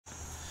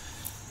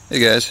Hey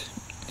guys,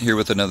 here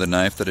with another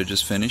knife that I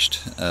just finished.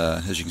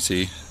 As you can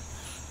see,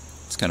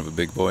 it's kind of a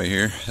big boy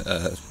here.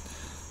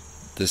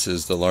 This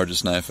is the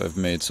largest knife I've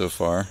made so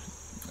far.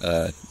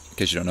 In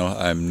case you don't know,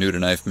 I'm new to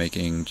knife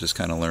making, just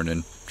kind of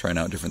learning, trying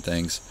out different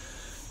things.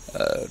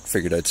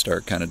 Figured I'd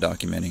start kind of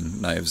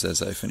documenting knives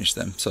as I finish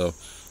them. So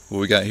what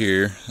we got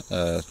here,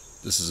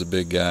 this is a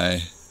big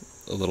guy,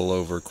 a little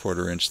over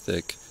 1/4 inch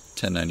thick,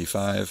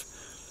 1095.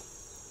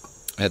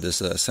 I had this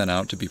sent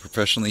out to be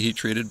professionally heat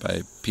treated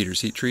by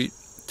Peter's Heat Treat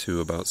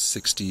to about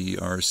 60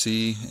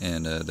 RC,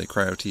 and they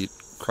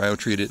cryo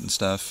treat it and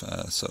stuff,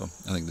 so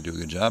I think they do a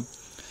good job.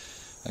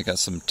 I got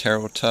some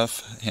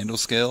TeroTuf handle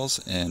scales,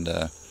 and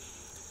the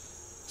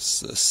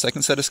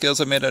second set of scales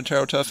I made out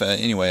of TeroTuf.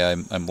 Anyway,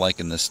 I'm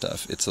liking this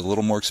stuff. It's a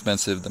little more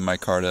expensive than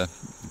micarta,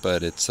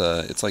 but it's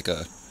like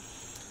a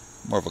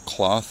more of a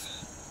cloth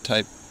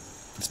type.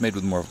 It's made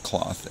with more of a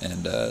cloth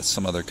and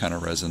some other kind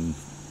of resin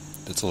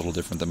that's a little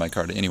different than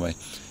micarta. Anyway,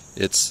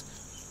 it's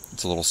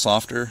a little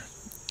softer,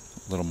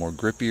 a little more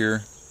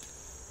grippier,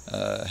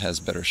 has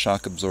better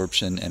shock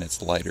absorption, and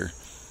it's lighter.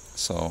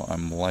 So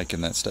I'm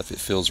liking that stuff. It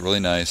feels really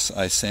nice.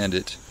 I sand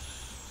it.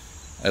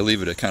 I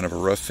leave it a kind of a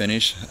rough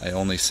finish. I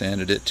only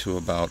sanded it to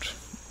about,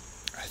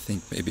 I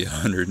think maybe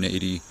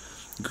 180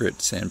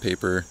 grit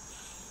sandpaper.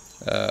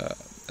 I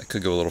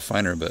could go a little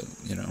finer, but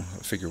you know,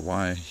 I figure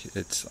why. I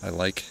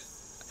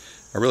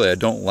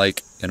don't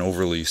like an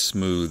overly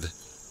smooth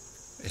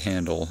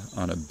handle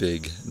on a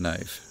big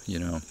knife, you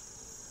know.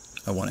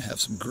 I want to have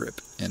some grip,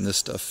 and this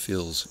stuff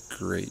feels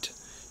great.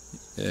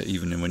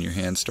 Even when your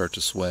hands start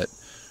to sweat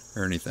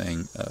or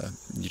anything,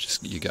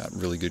 you got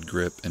really good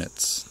grip, and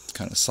it's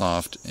kind of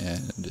soft,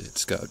 and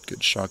it's got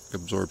good shock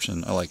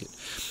absorption. I like it.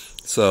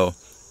 So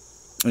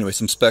anyway,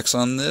 some specs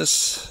on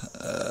this.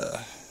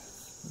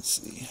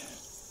 Let's see.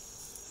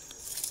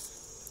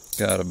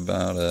 Got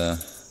about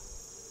a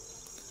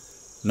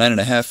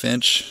 9.5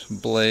 inch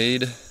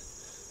blade,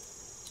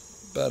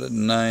 about a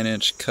 9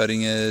 inch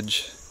cutting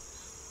edge.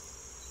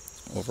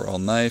 Overall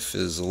knife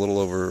is a little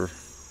over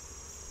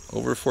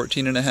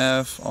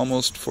 14.5,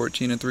 almost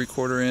 14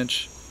 3/4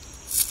 inch.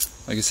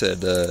 Like I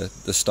said, the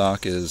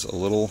stock is a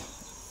little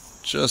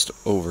just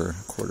over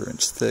 1/4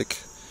 inch thick.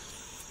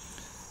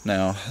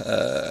 Now,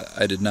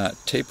 I did not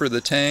taper the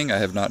tang. I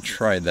have not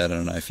tried that on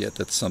a knife yet.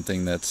 That's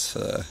something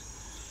that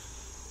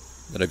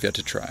I've yet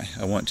to try.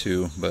 I want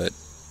to, but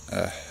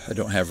I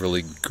don't have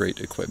really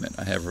great equipment.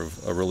 I have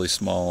a really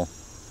small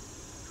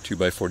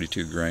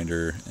 2x42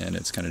 grinder, and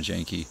it's kind of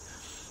janky.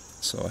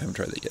 So I haven't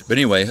tried that yet. But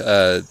anyway,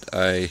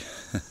 I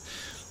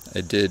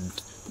did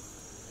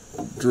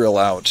drill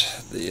out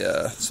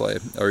so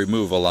I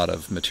remove a lot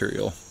of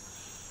material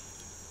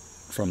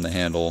from the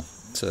handle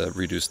to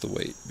reduce the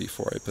weight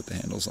before I put the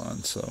handles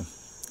on. So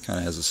kind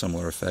of has a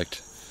similar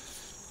effect.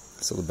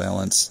 So the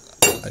balance,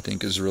 I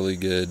think, is really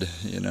good.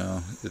 You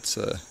know, it's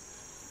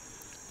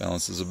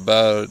balance is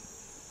about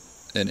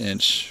 1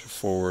 inch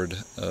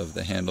forward of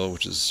the handle,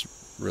 which is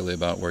really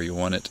about where you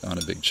want it on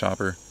a big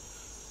chopper.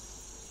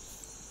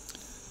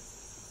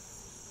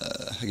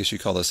 I guess you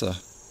call this a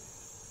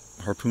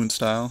harpoon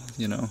style,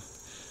 you know.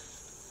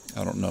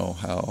 I don't know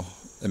how,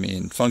 I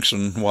mean,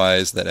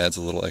 function-wise, that adds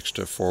a little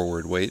extra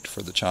forward weight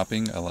for the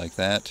chopping. I like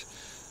that.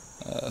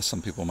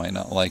 Some people might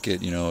not like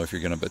it, you know, if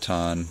you're going to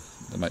baton,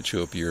 that might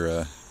chew up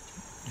your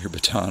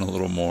baton a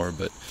little more,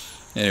 but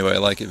anyway, I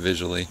like it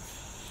visually,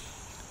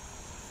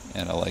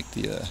 and I like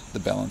the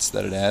balance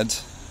that it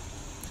adds.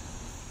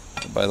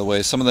 By the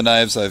way, some of the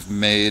knives I've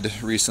made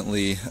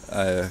recently,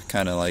 I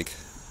kind of like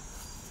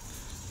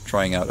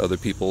trying out other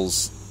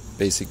people's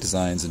basic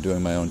designs and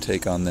doing my own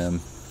take on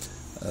them.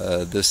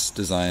 This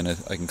design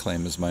I can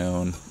claim is my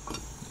own,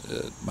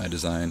 my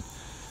design.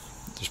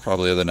 There's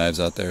probably other knives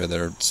out there that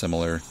are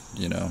similar,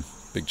 you know,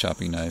 big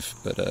chopping knife,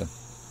 but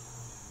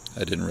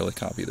I didn't really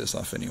copy this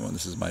off anyone.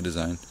 This is my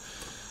design.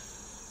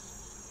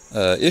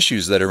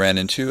 Issues that I ran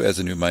into as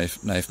a new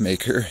knife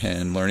maker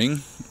and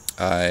learning.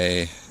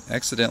 I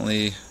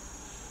accidentally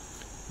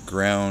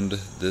ground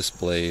this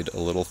blade a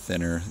little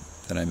thinner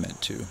than I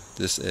meant to.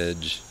 This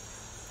edge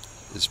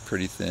is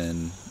pretty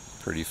thin,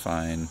 pretty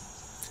fine.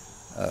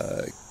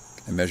 I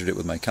measured it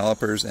with my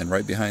calipers, and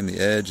right behind the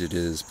edge it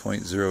is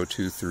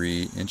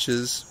 0.023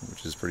 inches,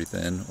 which is pretty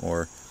thin,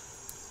 or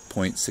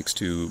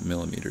 0.62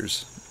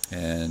 millimeters.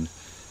 And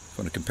if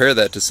I want to compare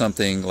that to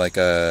something like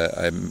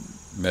I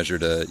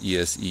measured a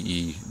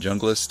ESEE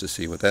Junglist to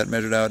see what that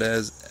measured out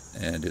as,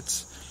 and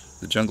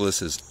the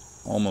Junglist is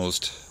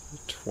almost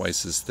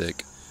twice as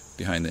thick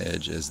behind the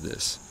edge as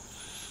this.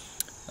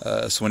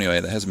 So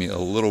anyway, that has me a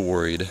little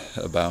worried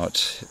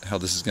about how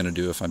this is going to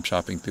do if I'm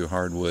chopping through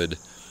hardwood,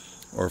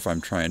 or if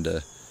I'm trying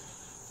to,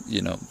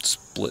 you know,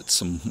 split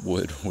some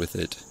wood with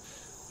it.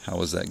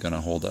 How is that going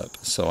to hold up?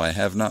 So I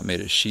have not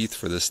made a sheath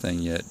for this thing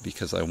yet,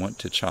 because I want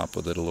to chop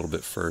with it a little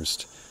bit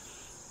first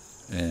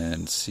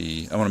and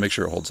see. I want to make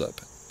sure it holds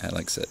up, and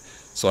like I said.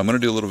 So I'm going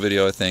to do a little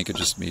video, I think, of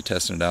just me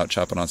testing it out,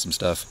 chopping on some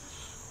stuff,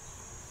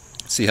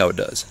 see how it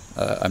does.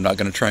 I'm not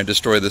going to try and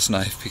destroy this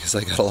knife, because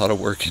I got a lot of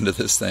work into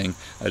this thing.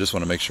 I just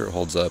want to make sure it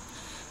holds up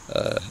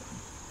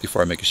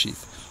before I make a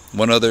sheath.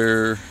 One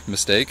other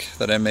mistake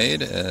that I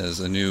made as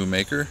a new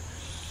maker,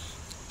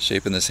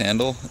 shaping this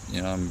handle.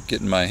 You know, I'm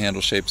getting my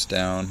handle shapes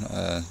down.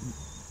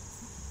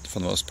 For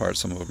the most part,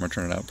 some of them are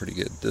turning out pretty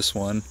good. This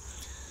one,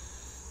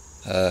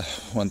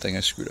 one thing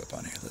I screwed up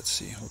on here. Let's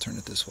see, we'll turn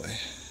it this way.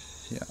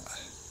 Yeah,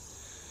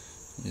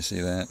 you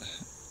see that?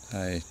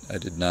 I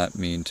did not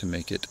mean to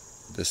make it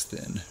this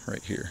thin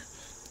right here.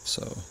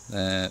 So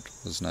that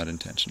was not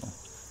intentional.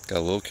 Got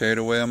a little carried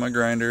away on my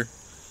grinder.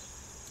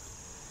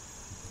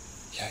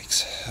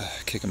 Yikes,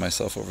 kicking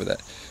myself over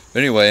that. But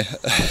anyway,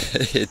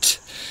 it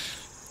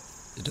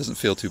doesn't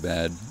feel too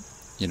bad.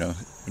 You know,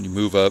 when you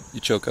move up, you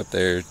choke up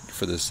there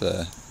for this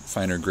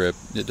finer grip,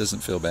 it doesn't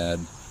feel bad.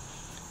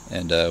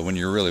 And when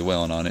you're really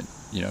wailing on it,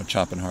 you know,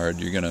 chopping hard,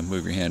 you're going to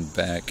move your hand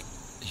back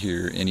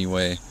here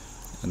anyway.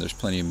 And there's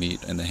plenty of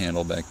meat in the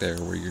handle back there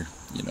where you're,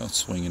 you know,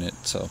 swinging it.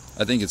 So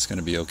I think it's going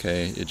to be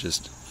okay. It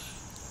just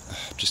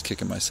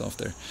kicking myself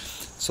there.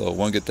 So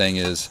one good thing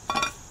is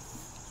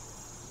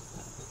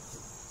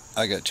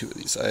I got two of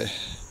these.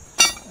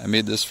 I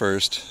made this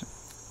first,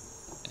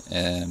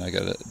 and I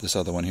got this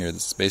other one here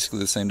that's basically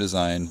the same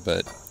design,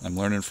 but I'm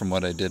learning from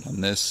what I did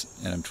on this,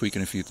 and I'm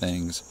tweaking a few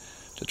things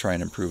to try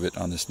and improve it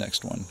on this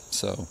next one.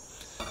 So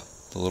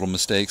the little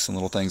mistakes and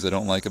little things I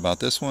don't like about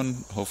this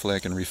one, hopefully I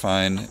can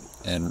refine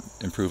and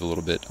improve a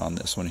little bit on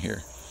this one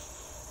here.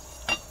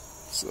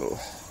 So,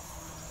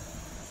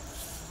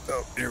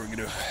 oh, here we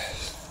go.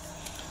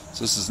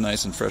 So this is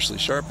nice and freshly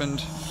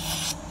sharpened.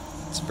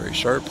 It's very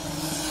sharp,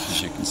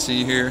 as you can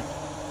see here.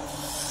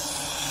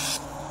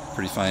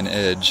 Pretty fine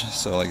edge.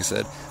 So like I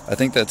said, I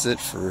think that's it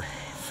for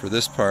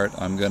this part.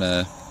 I'm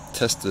gonna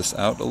test this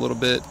out a little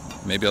bit.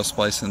 Maybe I'll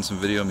splice in some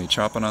video of me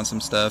chopping on some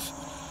stuff,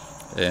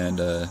 and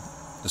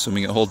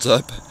assuming it holds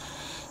up,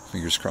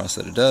 fingers crossed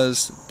that it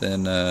does,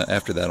 then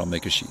after that I'll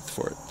make a sheath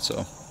for it.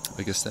 So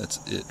I guess that's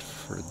it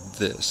for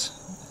this.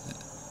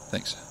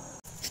 Thanks.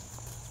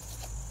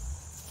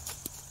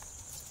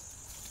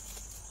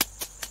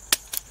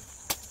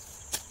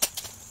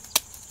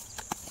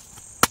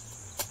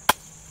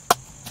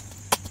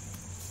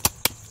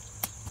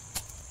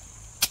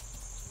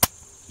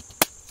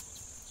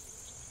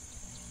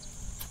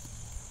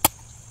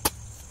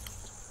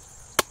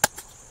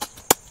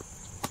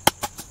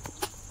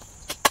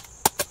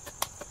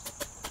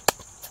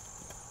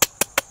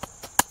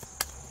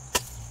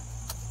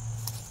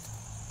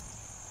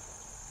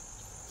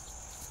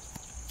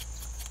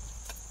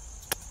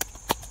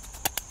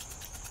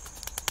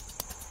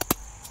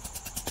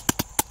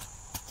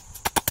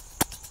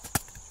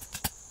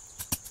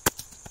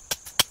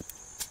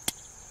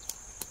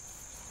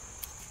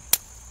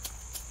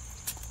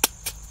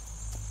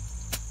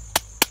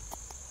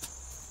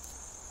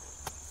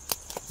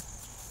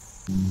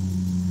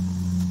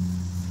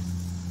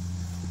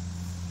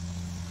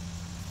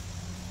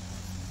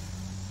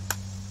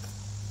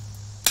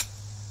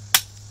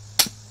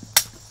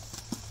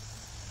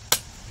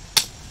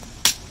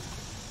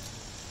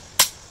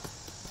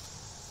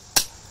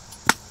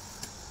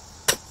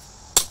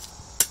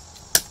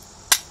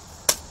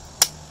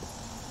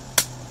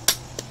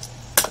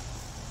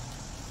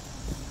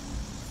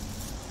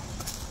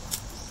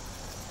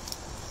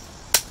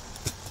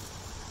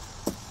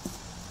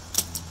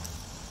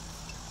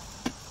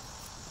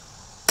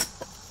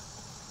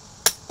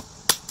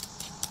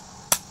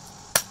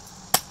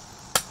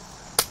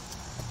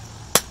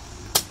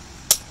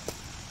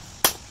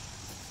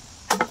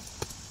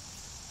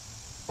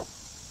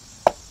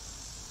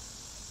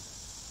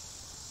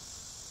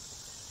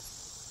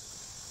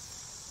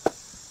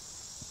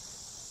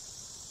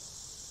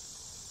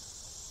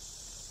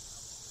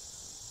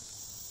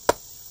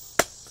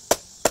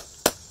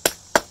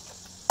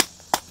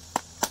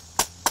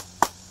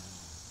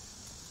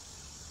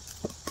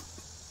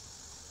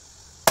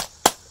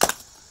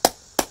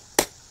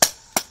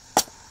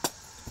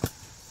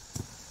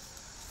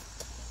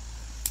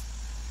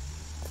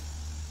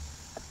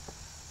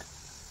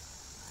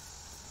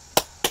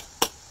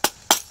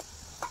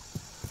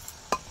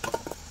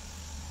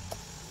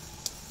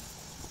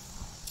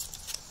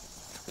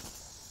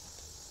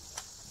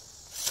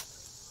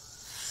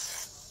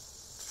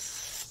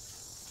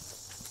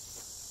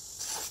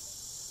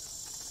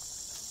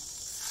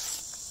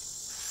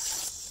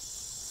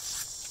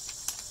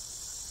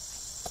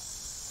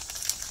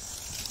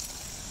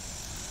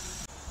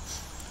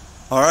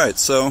 Alright,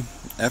 so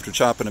after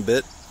chopping a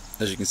bit,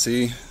 as you can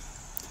see,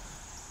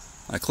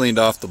 I cleaned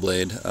off the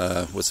blade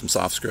with some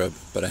soft scrub,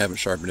 but I haven't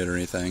sharpened it or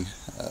anything.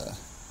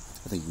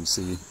 I think you can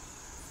see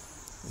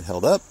it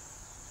held up.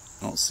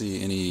 I don't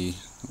see any,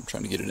 I'm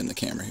trying to get it in the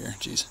camera here,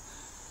 jeez.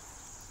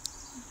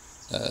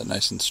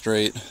 Nice and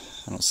straight.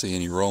 I don't see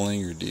any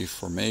rolling or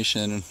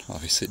deformation.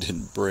 Obviously it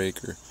didn't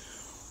break or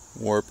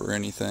warp or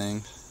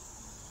anything.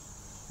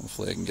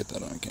 Hopefully I can get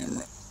that on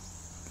camera.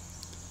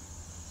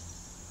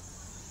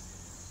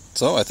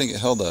 So I think it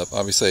held up.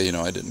 Obviously, you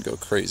know, I didn't go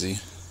crazy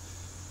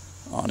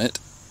on it,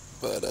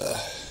 but I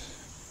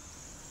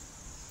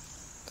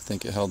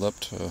think it held up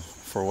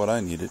for what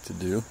I needed to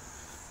do.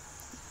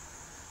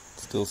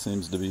 Still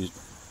seems to be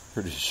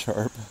pretty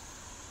sharp.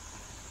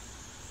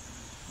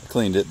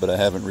 cleaned it, but I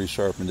haven't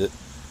resharpened it.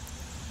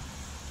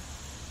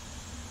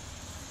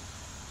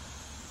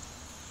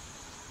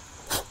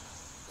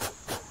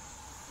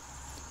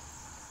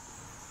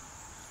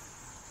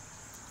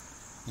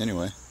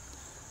 Anyway,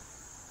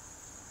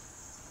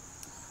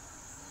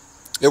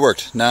 it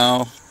worked.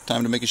 Now,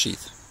 time to make a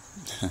sheath.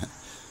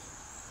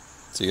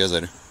 See you guys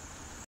later.